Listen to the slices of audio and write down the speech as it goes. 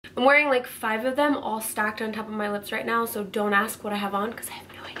I'm wearing like 5 of them all stacked on top of my lips right now, so don't ask what I have on because I have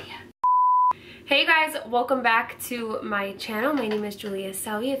no idea. Hey guys, welcome back to my channel. My name is Julia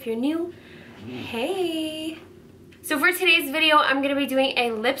Selly. If you're new, hey. So for today's video, I'm gonna be doing a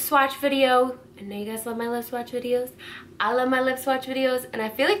lip swatch video. I know you guys love my lip swatch videos. I love my lip swatch videos, and I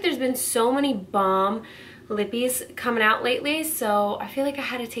feel like there's been so many bomb lippies coming out lately, so I feel like I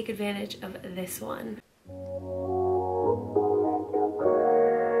had to take advantage of this one.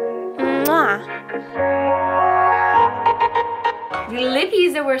 Mwah. The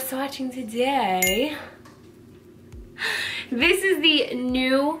lippies that we're swatching today. This is the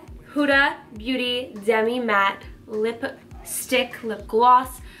new Huda Beauty DEMI Matte Lipstick, lip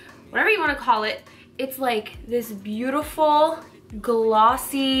gloss, whatever you want to call it. It's like this beautiful,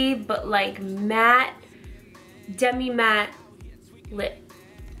 glossy, but like matte, demi-matte lip.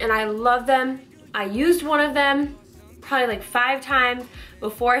 And I love them. I used one of them probably like 5 times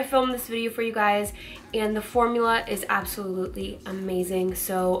before I filmed this video for you guys, and the formula is absolutely amazing.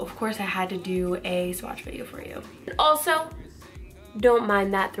 So of course I had to do a swatch video for you. And also, don't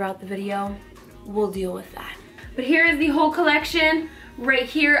mind that throughout the video. We'll deal with that. But here is the whole collection right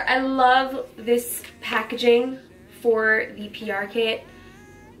here. I love this packaging for the PR kit.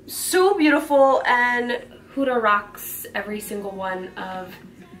 So beautiful, and Huda rocks every single one of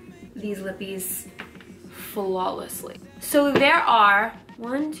these lippies flawlessly. So there are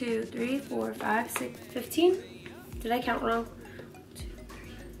 1, 2, 3, 4, 5, 6, 15. Did I count wrong? 1, 2,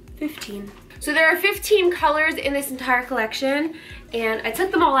 3, 15. So there are 15 colors in this entire collection, and I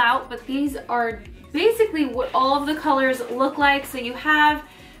took them all out, but these are basically what all of the colors look like. So you have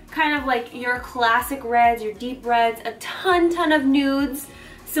kind of like your classic reds, your deep reds, a ton of nudes,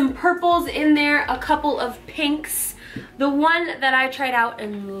 some purples in there, a couple of pinks. The one that I tried out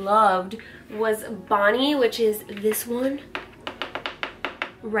and loved was Bonnie, which is this one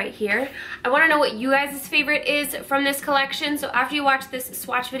right here. I want to know what you guys' favorite is from this collection, so after you watch this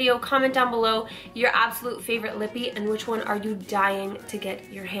swatch video, comment down below your absolute favorite lippy and which one are you dying to get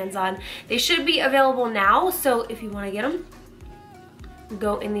your hands on. They should be available now, so if you want to get them,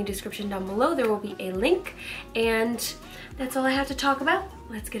 go in the description down below. There will be a link, and that's all I have to talk about.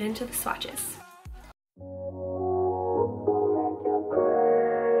 Let's get into the swatches.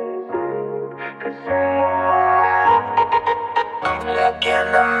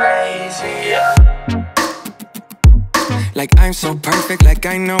 Looking amazing, yeah. Like I'm so perfect, like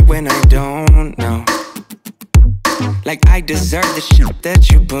I know when I don't know. Like I deserve the shit that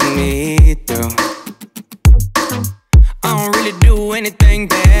you put me through. I don't really do anything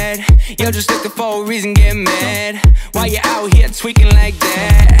bad. You're just looking for a reason, get mad. Why you out here tweaking like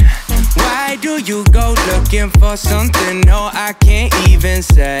that? Why do you go looking for something no I can't even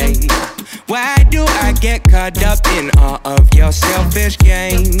say? Why do I get caught up in all of your selfish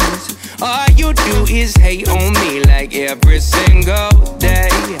games? All you do is hate on me like every single day.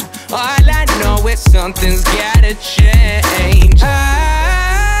 All I know is something's gotta change.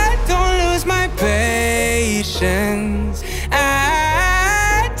 I don't lose my patience.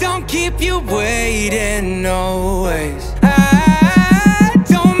 I don't keep you waiting always. I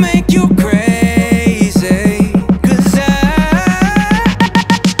don't make you crazy, 'cause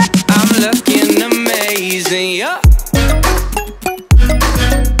I'm looking amazing, yeah.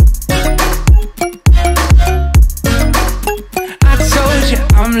 I told you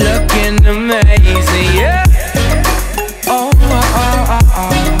I'm looking amazing, yeah. Oh, oh, oh, oh,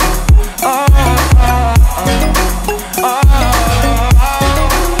 oh, oh, oh, oh, oh.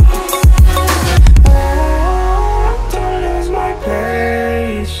 Don't lose my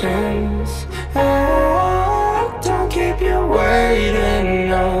patience. Oh, don't keep you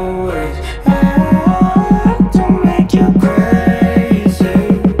waiting always. Oh, don't make you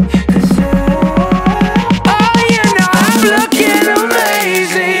crazy. 'Cause oh, you know I'm looking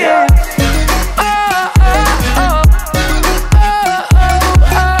amazing, yeah. Oh,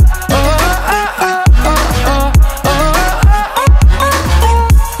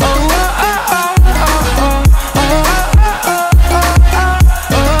 oh, oh.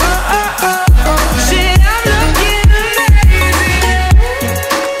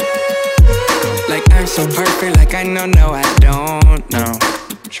 So perfect, like I know, no, I don't know.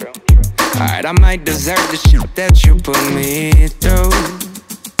 True. Alright, I might deserve the shit that you put me through,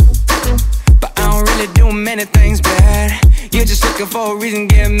 but I don't really do many things bad. You're just looking for a reason,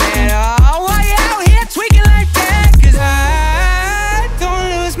 get mad. Oh, why you out here tweaking like that? 'Cause I don't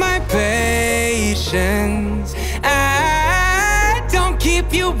lose my patience. I don't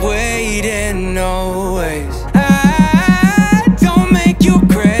keep you waiting always. I don't make you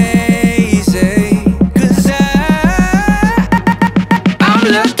crazy.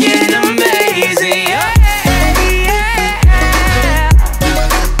 Looking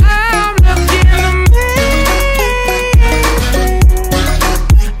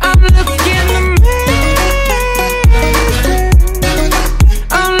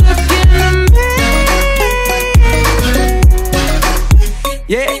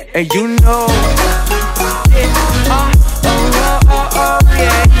and you know.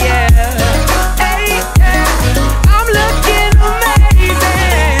 Yeah, yeah. Hey, yeah. I'm looking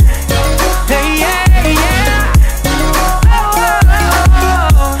amazing. Hey, yeah, yeah. Oh.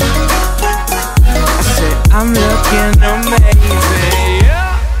 I said I'm looking amazing.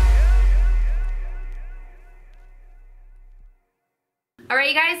 Yeah. Alright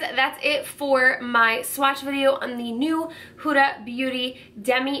you guys, that's it for my swatch video on the new Huda Beauty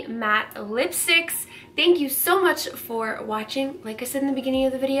Demi Matte Lipsticks. Thank you so much for watching. Like I said in the beginning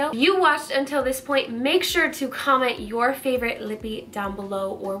of the video, if you watched until this point, make sure to comment your favorite lippy down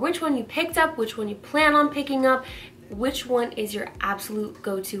below, or which one you picked up, which one you plan on picking up, which one is your absolute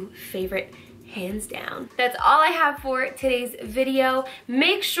go-to favorite, hands down. That's all I have for today's video.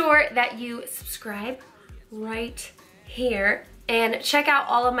 Make sure that you subscribe right here and check out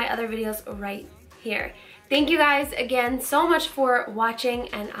all of my other videos right here. Thank you guys again so much for watching,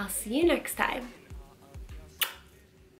 and I'll see you next time.